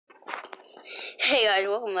Hey guys,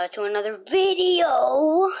 welcome back to another video.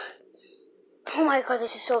 Oh my god,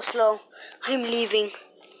 this is so slow. I'm leaving.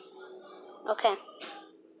 Okay.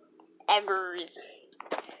 Eggers.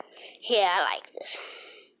 Yeah, I like this.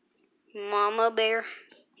 Mama bear.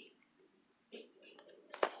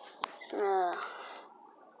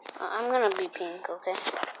 I'm gonna be pink, okay?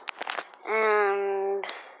 And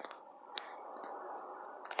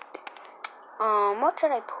what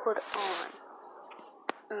should I put on?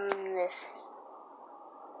 This.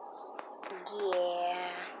 Yeah.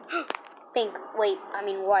 Pink. Wait, I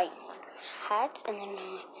mean white. Hat, and then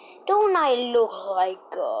don't I look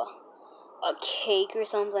like a cake or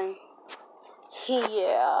something?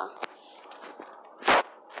 Yeah.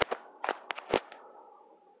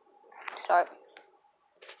 Start.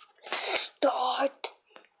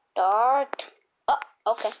 Oh,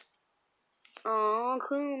 okay. Aw,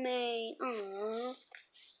 crewmate. Aww.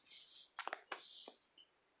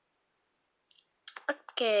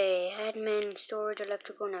 Okay, admin, storage,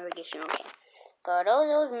 electrical, navigation. Okay. Got all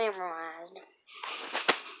those memorized.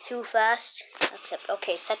 Too fast. Except,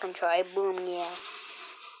 okay, second try. Boom, yeah.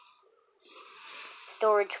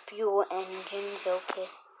 Storage, fuel, engines. Okay.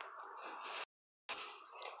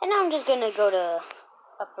 And now I'm just gonna go to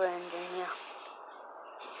upper engine, yeah.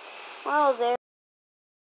 Well, there.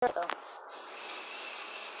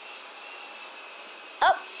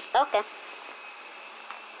 Oh, okay.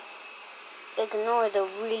 Ignore the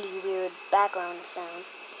really weird background sound.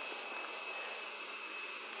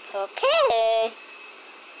 Okay.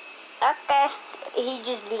 Okay. He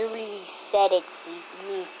just literally said it's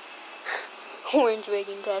me. Orange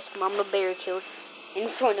rating task. Mama bear killed in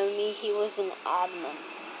front of me. He was an admin.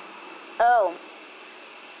 Oh.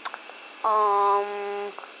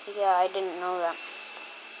 Yeah, I didn't know that.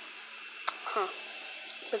 Huh.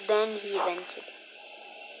 But then he vented.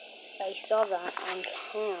 I saw that on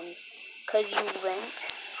cams. 'Cause you vent?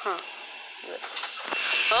 Huh. Good.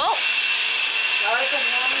 Oh! Oh, it's so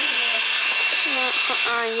warm in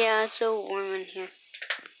here. Yeah, it's so warm in here.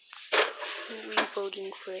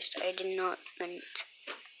 Reloading first. I did not vent.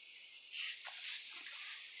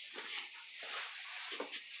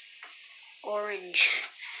 Orange.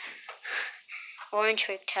 Orange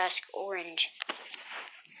quick task. Orange.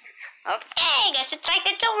 Okay, guess it's like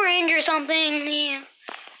it's orange or something. Yeah.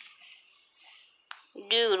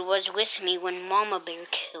 Dude was with me when Mama Bear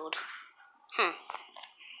killed. Huh.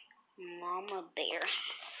 Mama Bear.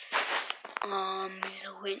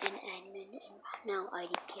 Went an admin and now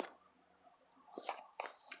IDK.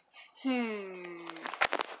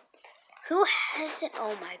 Who has it?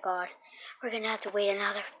 Oh my god. We're gonna have to wait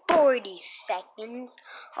another 40 seconds.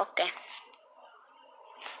 Okay.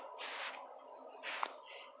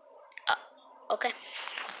 Okay.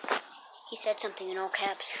 He said something in all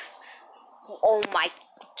caps. Oh my,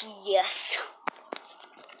 yes.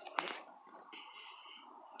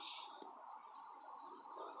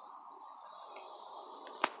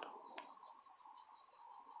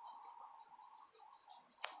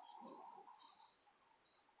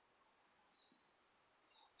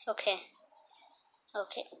 Okay.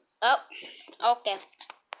 Okay. Oh, okay.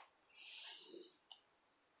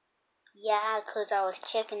 Yeah, 'cause I was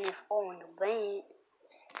checking if Owen went.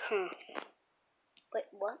 Wait,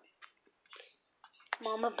 what?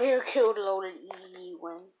 Mama Bear killed loaded easy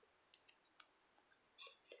when.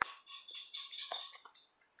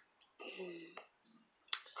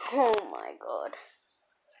 Oh my god.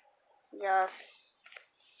 Yes.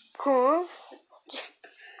 Huh?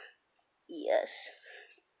 Yes.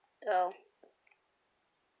 Oh.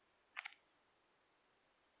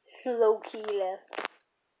 Low key left.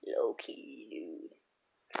 Low key,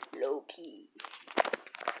 dude. Low key.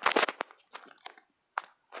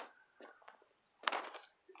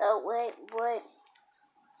 Oh, wait, what?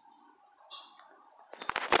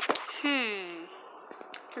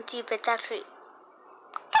 Let's see if it's actually.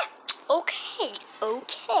 Okay.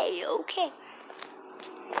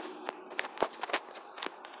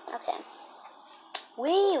 Okay.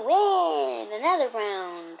 We win another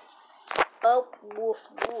round. Oh, woof.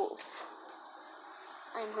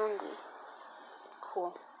 I'm hungry.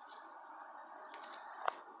 Cool.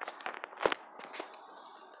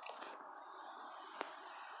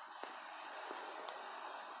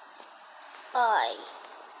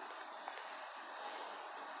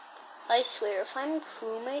 I swear, if I'm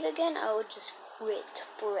crewmate again, I would just quit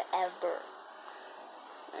forever.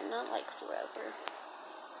 And not like forever.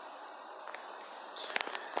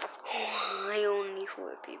 I only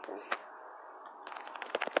 4 people.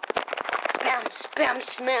 Spam.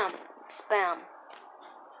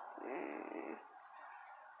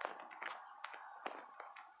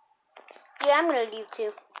 Yeah, I'm gonna leave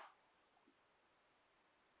too.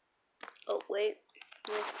 Oh, wait.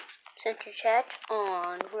 Yeah. Center chat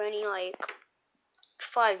on for any, like,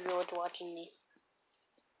 5-year-olds watching me.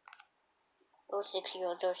 Or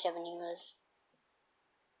 6-year-olds or 7-year-olds.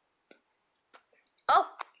 Oh!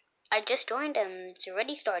 I just joined and it's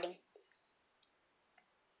already starting.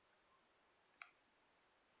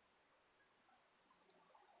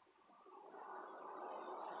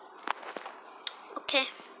 Okay.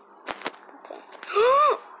 Okay.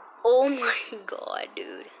 Oh my god,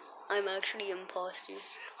 dude. I'm actually imposter.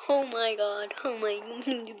 Oh my god. Oh my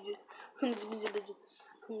god.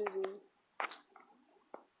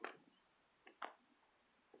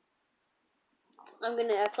 I'm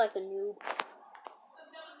gonna act like a noob.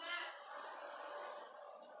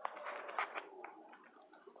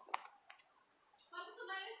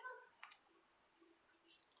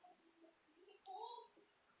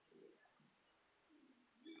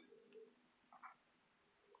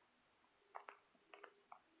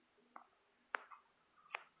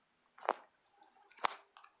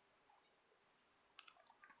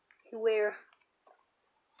 Where?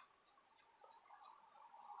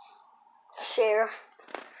 Share.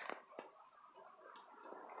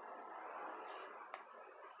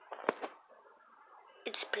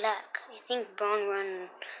 It's black. I think brown run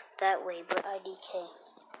that way, but IDK.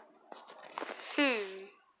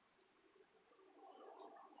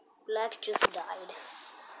 Black just died.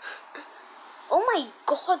 Oh my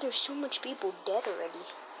god, there's so much people dead already.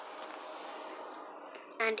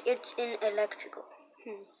 And it's in electrical.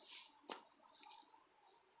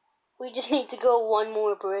 We just need to go one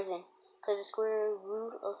more person. Because the square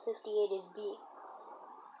root of 58 is B.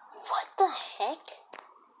 What the heck?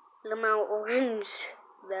 Lamau Orange.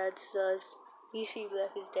 That's us. DC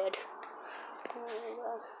Black is dead. Oh my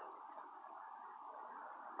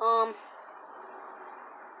god.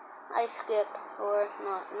 I skip or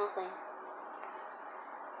not, nothing.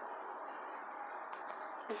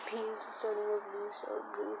 And B is starting with blue, so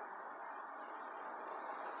blue.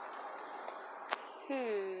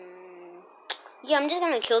 Yeah, I'm just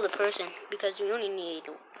gonna kill the person because we only need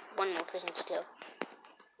one more person to kill.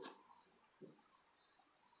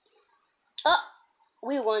 Oh!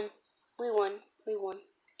 We won. We won. We won.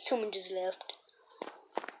 Someone just left.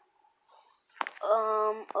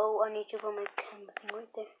 Oh, I need to put my camera right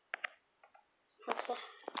there. Okay.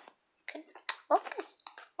 Okay. Okay.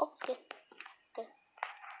 Okay. Okay.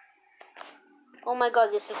 Oh my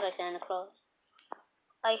god, this is like Santa Claus.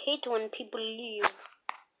 I hate when people leave.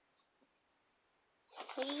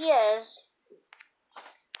 Yes.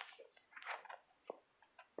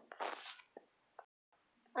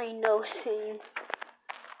 I know, same.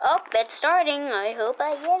 Oh, it's starting. I hope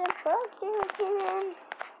I get a poster again.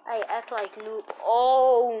 I act like noob.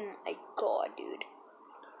 Oh my god, dude.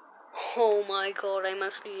 Oh my god, I'm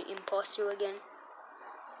actually an imposter again.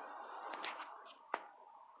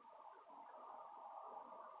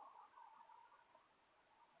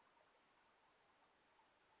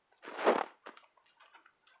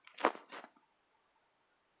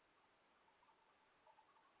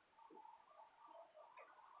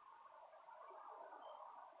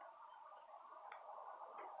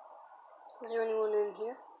 Is there anyone in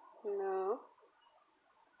here? No.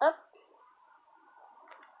 Up.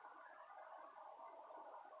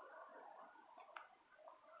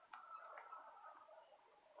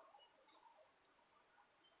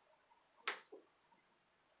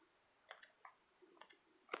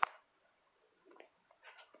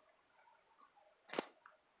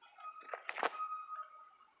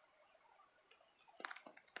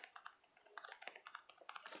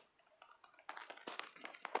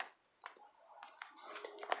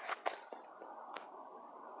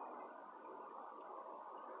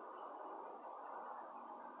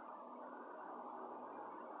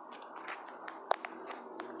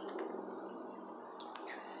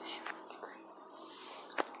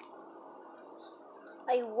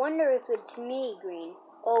 I wonder if it's me, green.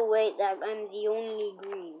 Oh wait, that I'm the only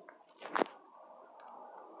green.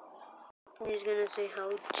 I'm just gonna say how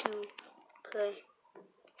to play.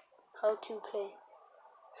 How to play.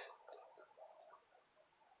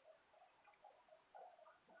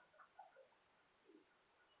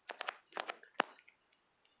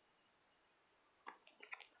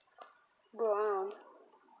 Brown.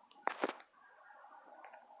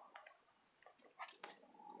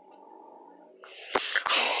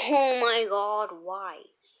 Oh my god, why?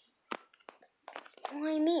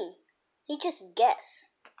 Why me? He just guess.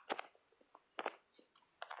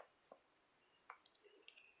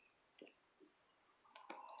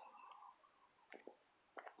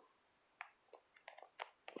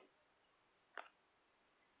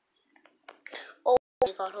 Oh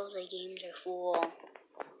my god, all the games are full.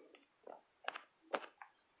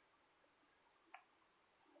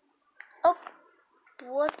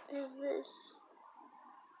 What is this?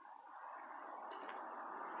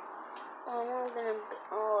 Oh, I'm not gonna be.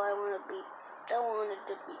 Oh, I wanna be. I wanted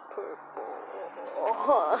to be purple.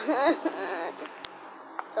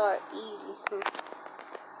 Sorry, easy.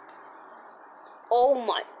 Oh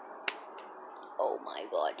my. Oh my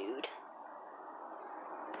god, dude.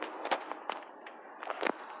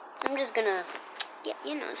 I'm just gonna. Yeah,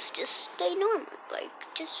 you know, just stay normal. Like,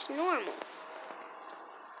 just normal.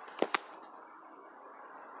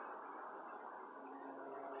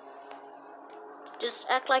 Just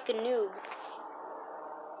act like a noob.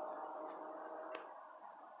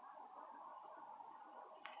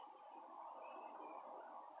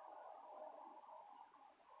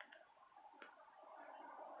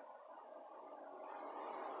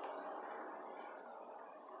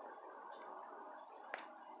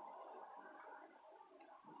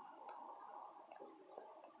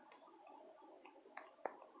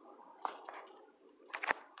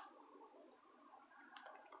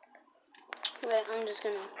 Wait, I'm just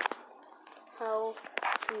gonna. How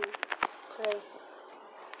to play.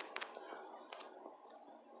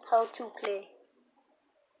 How to play.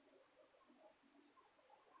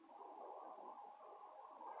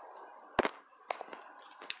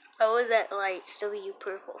 How is that light still you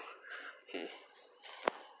purple?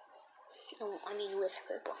 Oh, I mean with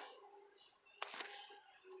purple.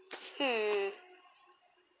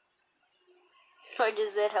 I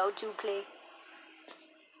just said how to play.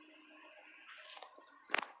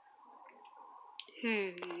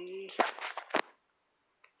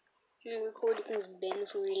 The recording has been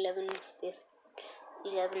for 11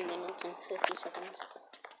 minutes and 50 seconds.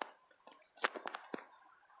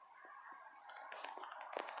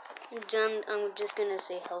 Done. I'm just gonna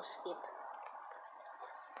say how skip.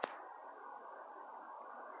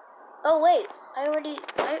 Oh wait,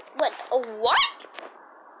 what? Oh what?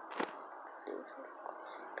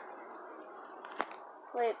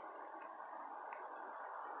 Wait.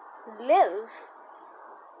 Live?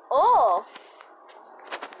 Oh!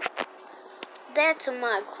 That's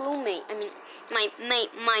my crewmate. I mean,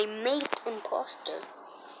 my mate imposter.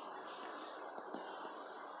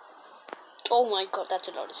 Oh my god, that's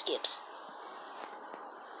a lot of skips.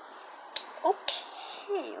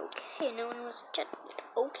 Okay, no one was chatting.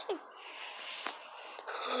 Okay.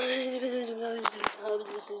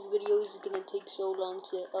 This video is gonna take so long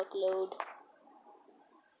to upload.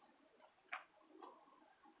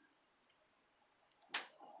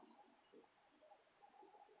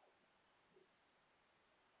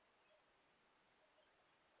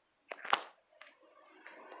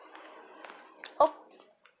 Oh.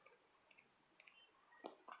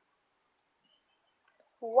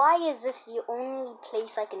 Why is this the only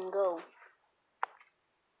place I can go?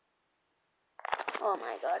 Oh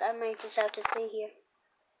my god, I might just have to stay here.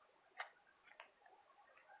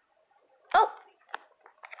 Oh!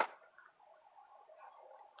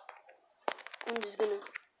 I'm just gonna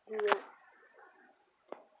do that.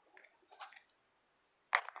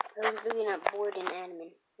 I was looking at board and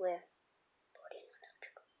admin. Where? Board and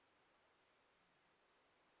electrical.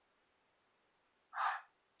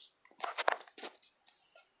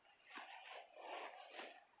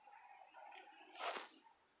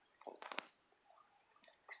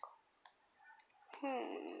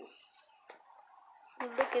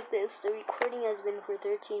 Look at this. The recording has been for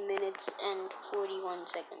 13 minutes and 41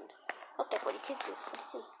 seconds. Okay, 42.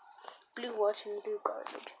 Blue watching blue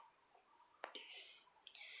garbage.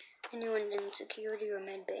 Anyone's in security or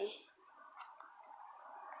med bay?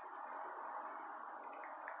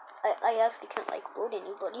 I actually can't like vote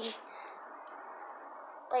anybody.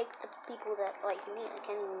 Like the people that like me, I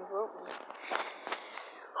can't even vote me.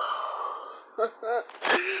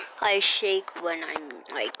 I shake when I'm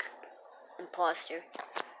like imposter.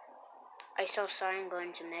 I saw Siren go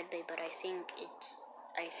into medbay, but I think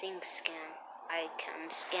scan. I can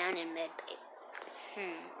scan in medbay.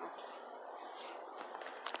 Okay.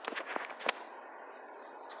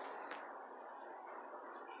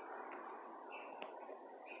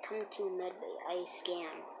 Come to medbay. I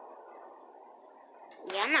scan.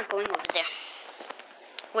 Yeah, I'm not going over there.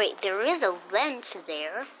 Wait, there is a vent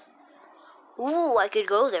there. Ooh, I could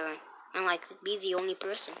go there and like be the only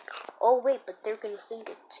person. Oh wait, but they're gonna think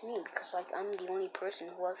it's me because like I'm the only person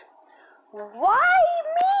who has. Why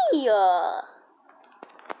me?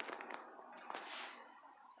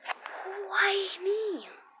 Why me?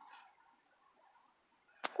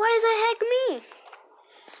 Why the heck me?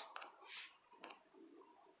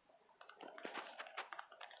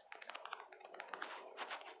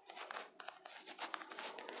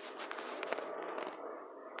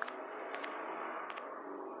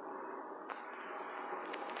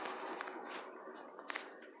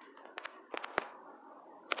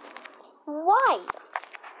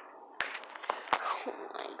 Oh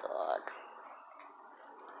my god.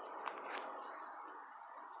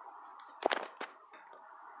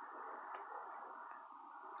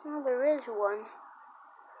 Oh, there is one.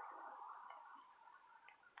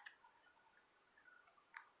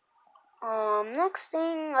 Next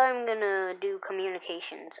thing I'm gonna do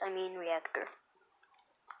communications. I mean reactor.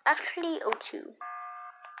 Actually, O2.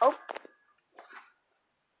 Oh.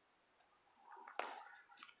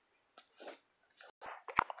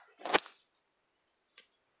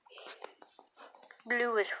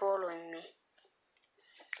 Blue is following me.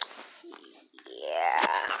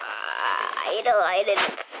 Yeah, I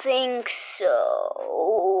didn't think so.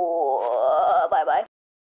 Bye bye.